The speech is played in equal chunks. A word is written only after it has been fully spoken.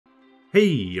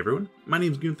Hey everyone, my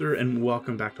name is Gunther and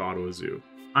welcome back to Ottawa Zoo.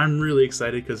 I'm really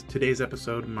excited because today's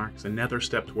episode marks another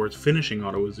step towards finishing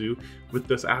Ottawa Zoo with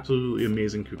this absolutely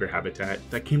amazing cougar habitat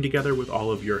that came together with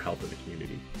all of your help in the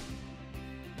community.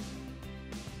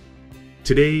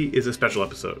 Today is a special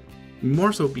episode,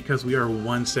 more so because we are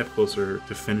one step closer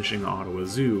to finishing Ottawa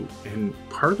Zoo, and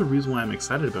part of the reason why I'm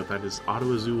excited about that is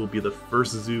Ottawa Zoo will be the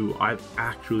first zoo I've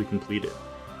actually completed.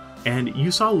 And you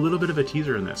saw a little bit of a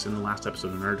teaser in this in the last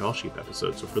episode, in our doll sheep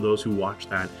episode. So for those who watched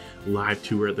that live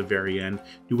tour at the very end,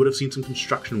 you would have seen some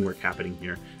construction work happening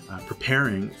here,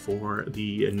 preparing for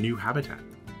the new habitat.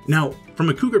 Now, from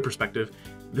a cougar perspective,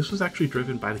 this was actually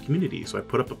driven by the community. So I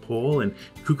put up a poll and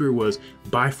cougar was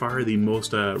by far the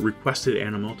most requested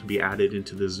animal to be added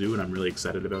into the zoo. And I'm really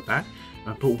excited about that.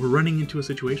 But we're running into a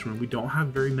situation where we don't have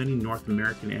very many North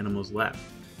American animals left.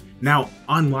 Now,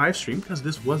 on live stream, because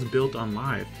this was built on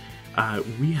live,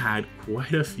 we had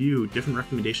quite a few different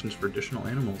recommendations for additional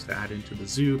animals to add into the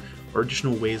zoo or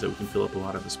additional ways that we can fill up a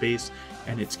lot of the space.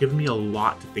 And it's given me a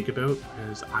lot to think about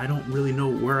because I don't really know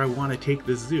where I want to take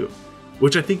this zoo,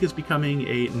 which I think is becoming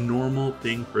a normal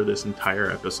thing for this entire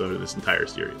episode of this entire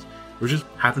series. We're just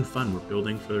having fun. We're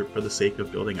building for the sake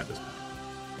of building at this point.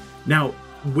 Now,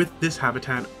 with this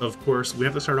habitat, of course, we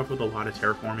have to start off with a lot of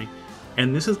terraforming.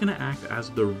 And this is going to act as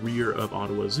the rear of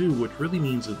Ottawa Zoo, which really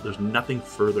means that there's nothing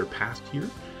further past here.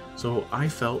 So I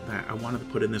felt that I wanted to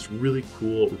put in this really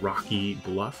cool rocky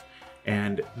bluff.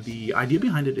 And the idea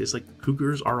behind it is like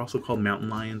cougars are also called mountain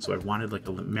lions. So I wanted like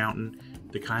a mountain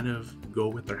to kind of go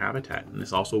with their habitat. And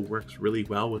this also works really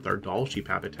well with our doll sheep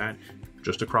habitat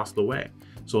just across the way.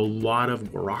 So a lot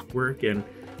of rock work, and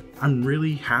I'm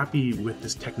really happy with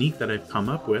this technique that I've come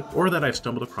up with, or that I've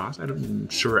stumbled across. I'm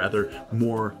sure other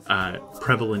more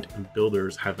prevalent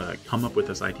builders have come up with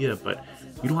this idea, but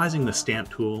utilizing the stamp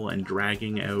tool and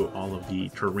dragging out all of the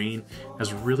terrain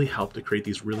has really helped to create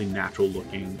these really natural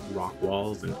looking rock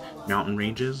walls and mountain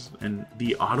ranges. And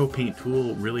the auto paint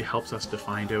tool really helps us to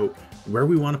find out where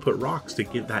we want to put rocks to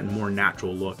give that more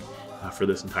natural look for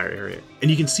this entire area.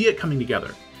 And you can see it coming together.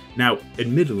 Now,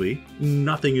 admittedly,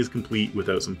 nothing is complete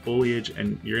without some foliage,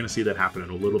 and you're going to see that happen in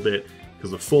a little bit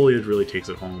because the foliage really takes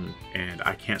it home, and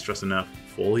I can't stress enough,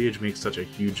 foliage makes such a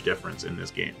huge difference in this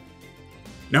game.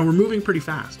 Now, we're moving pretty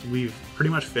fast. We've pretty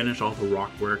much finished all the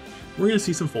rock work. We're going to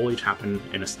see some foliage happen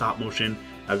in a stop motion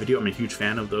video. I'm a huge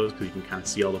fan of those because you can kind of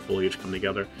see all the foliage come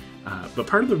together. But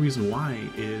part of the reason why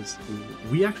is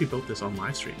we actually built this on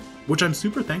live stream, which I'm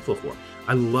super thankful for.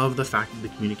 I love the fact that the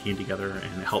community came together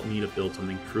and helped me to build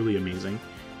something truly amazing.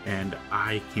 And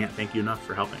I can't thank you enough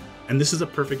for helping. And this is a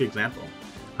perfect example.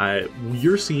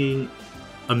 You're seeing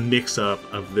a mix-up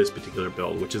of this particular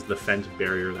build, which is the fence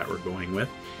barrier that we're going with.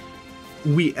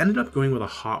 We ended up going with a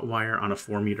hot wire on a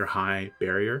 4-meter high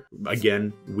barrier.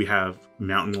 Again, we have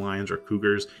mountain lions or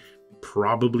cougars.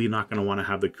 Probably not going to want to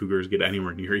have the cougars get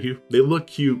anywhere near you. They look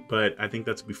cute, but I think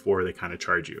that's before they kind of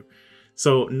charge you.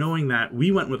 So knowing that, we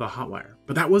went with a hot wire,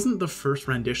 but that wasn't the first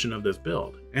rendition of this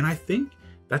build. And I think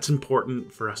that's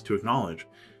important for us to acknowledge.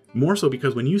 More so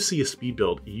because when you see a speed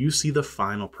build, you see the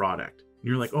final product. And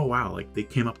you're like, oh wow, like they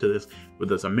came up to this with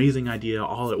this amazing idea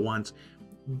all at once.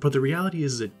 But the reality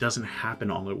is it doesn't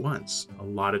happen all at once. A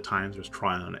lot of times there's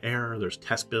trial and error, there's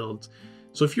test builds.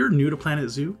 So if you're new to Planet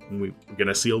Zoo, and we're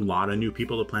gonna see a lot of new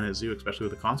people to Planet Zoo, especially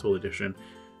with the console edition,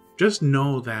 just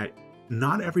know that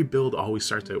not every build always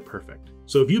starts out perfect.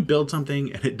 So if you build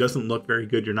something and it doesn't look very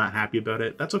good, you're not happy about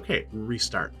it, that's okay,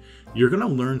 restart. You're gonna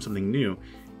learn something new,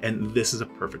 and this is a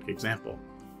perfect example.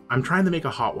 I'm trying to make a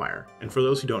hot wire, and for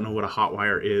those who don't know what a hot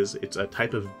wire is, it's a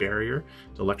type of barrier,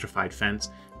 it's an electrified fence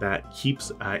that keeps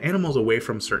animals away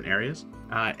from certain areas.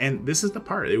 And this is the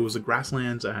part, it was a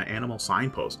Grasslands animal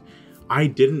signpost. I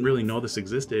didn't really know this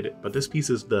existed, but this piece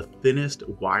is the thinnest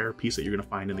wire piece that you're gonna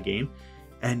find in the game.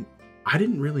 And I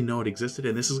didn't really know it existed,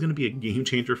 and this is gonna be a game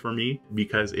changer for me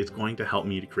because it's going to help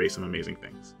me to create some amazing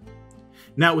things.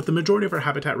 Now, with the majority of our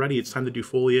habitat ready, it's time to do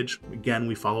foliage. Again,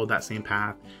 we followed that same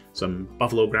path, some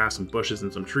buffalo grass, some bushes,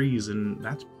 and some trees, and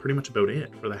that's pretty much about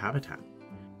it for the habitat.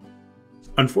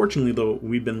 Unfortunately, though,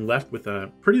 we've been left with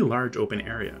a pretty large open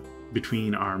area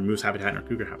between our moose habitat and our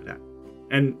cougar habitat.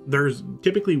 And there's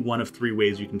typically one of 3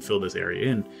 ways you can fill this area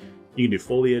in. You can do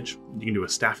foliage, you can do a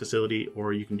staff facility,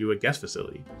 or you can do a guest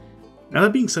facility. Now,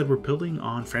 that being said, we're building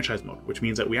on franchise mode, which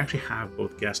means that we actually have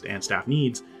both guest and staff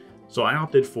needs. So I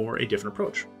opted for a different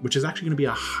approach, which is actually going to be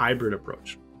a hybrid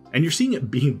approach. And you're seeing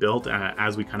it being built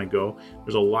as we kind of go.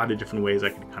 There's a lot of different ways I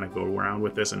can kind of go around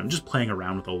with this, and I'm just playing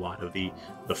around with a lot of the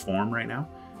form right now.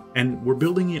 And we're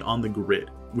building it on the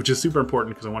grid, which is super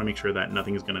important because I want to make sure that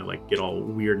nothing is going to like get all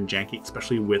weird and janky,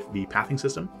 especially with the pathing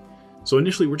system. So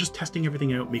initially we're just testing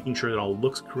everything out, making sure it all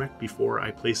looks correct before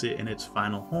I place it in its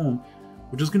final home,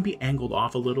 which is going to be angled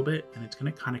off a little bit, and it's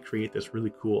going to kind of create this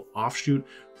really cool offshoot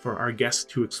for our guests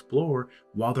to explore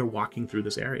while they're walking through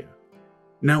this area.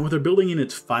 Now, with our building in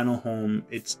its final home,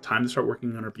 it's time to start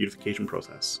working on our beautification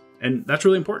process. And that's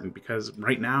really important because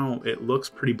right now it looks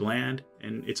pretty bland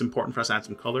and it's important for us to add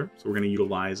some color. So we're going to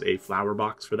utilize a flower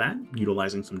box for that,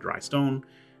 utilizing some dry stone.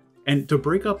 And to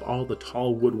break up all the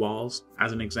tall wood walls,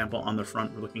 as an example on the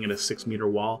front, we're looking at a 6-meter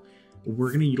wall. We're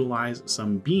going to utilize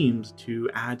some beams to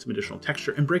add some additional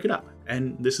texture and break it up.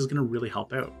 And this is going to really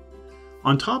help out.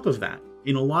 On top of that,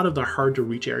 in a lot of the hard to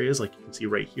reach areas, like you can see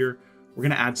right here, we're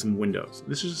going to add some windows.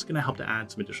 This is just going to help to add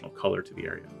some additional color to the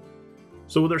area.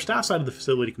 So with our staff side of the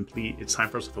facility complete, it's time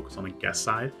for us to focus on the guest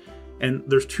side. And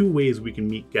there's 2 ways we can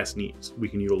meet guest needs. We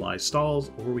can utilize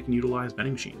stalls or we can utilize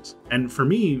vending machines. And for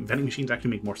me, vending machines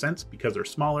actually make more sense because they're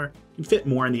smaller, can fit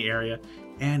more in the area.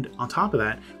 And on top of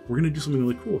that, we're going to do something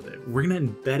really cool with it. We're going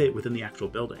to embed it within the actual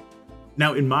building.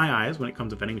 Now, in my eyes, when it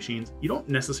comes to vending machines, you don't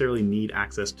necessarily need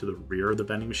access to the rear of the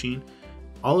vending machine.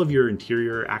 All of your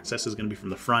interior access is going to be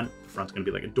from the front. The front's going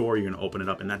to be like a door. You're going to open it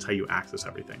up and that's how you access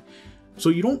everything. So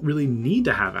you don't really need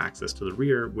to have access to the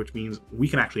rear, which means we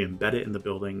can actually embed it in the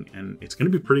building and it's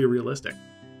going to be pretty realistic.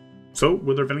 So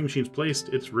with our vending machines placed,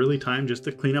 it's really time just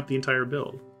to clean up the entire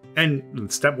build.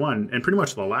 And step 1, and pretty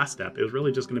much the last step, is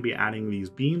really just going to be adding these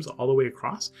beams all the way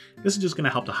across. This is just going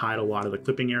to help to hide a lot of the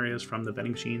clipping areas from the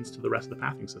vending machines to the rest of the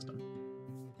pathing system.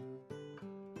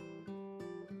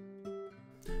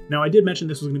 Now, I did mention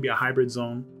this was going to be a hybrid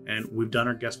zone, and we've done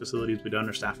our guest facilities, we've done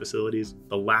our staff facilities.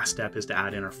 The last step is to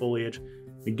add in our foliage.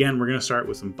 Again, we're going to start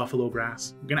with some buffalo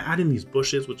grass. We're going to add in these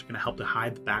bushes, which are going to help to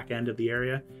hide the back end of the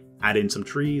area, add in some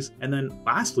trees, and then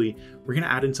lastly, we're going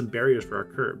to add in some barriers for our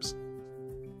curbs.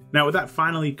 Now, with that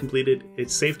finally completed,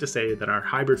 it's safe to say that our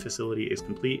hybrid facility is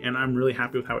complete, and I'm really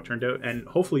happy with how it turned out, and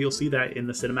hopefully you'll see that in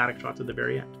the cinematic shots at the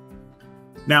very end.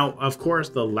 Now, of course,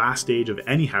 the last stage of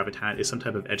any habitat is some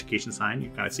type of education sign.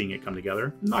 You're kind of seeing it come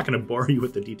together. I'm not going to bore you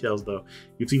with the details, though.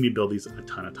 You've seen me build these a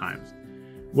ton of times.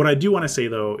 What I do want to say,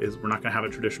 though, is we're not going to have a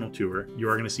traditional tour. You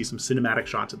are going to see some cinematic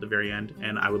shots at the very end,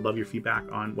 and I would love your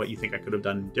feedback on what you think I could have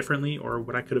done differently or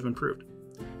what I could have improved.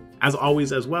 As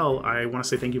always, as well, I want to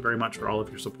say thank you very much for all of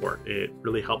your support. It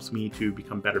really helps me to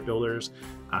become better builders.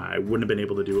 I wouldn't have been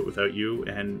able to do it without you.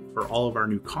 And for all of our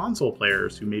new console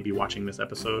players who may be watching this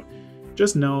episode,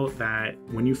 just know that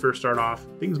when you first start off,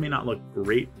 things may not look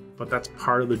great, but that's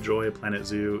part of the joy of Planet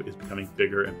Zoo, is becoming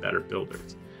bigger and better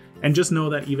builders. And just know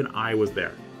that even I was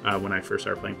there when I first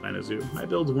started playing Planet Zoo. My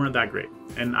builds weren't that great,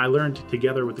 and I learned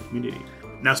together with the community.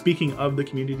 Now, speaking of the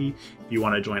community, if you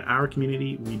want to join our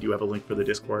community, we do have a link for the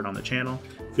Discord on the channel.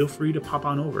 Feel free to pop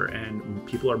on over, and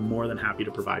people are more than happy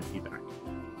to provide feedback.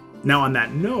 Now, on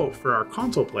that note, for our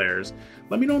console players,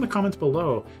 let me know in the comments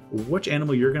below which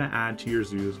animal you're going to add to your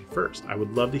zoos first. I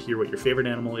would love to hear what your favorite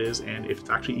animal is and if it's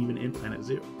actually even in Planet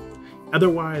Zoo.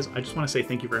 Otherwise, I just want to say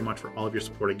thank you very much for all of your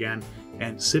support again,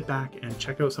 and sit back and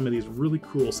check out some of these really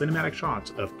cool cinematic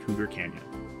shots of Cougar Canyon.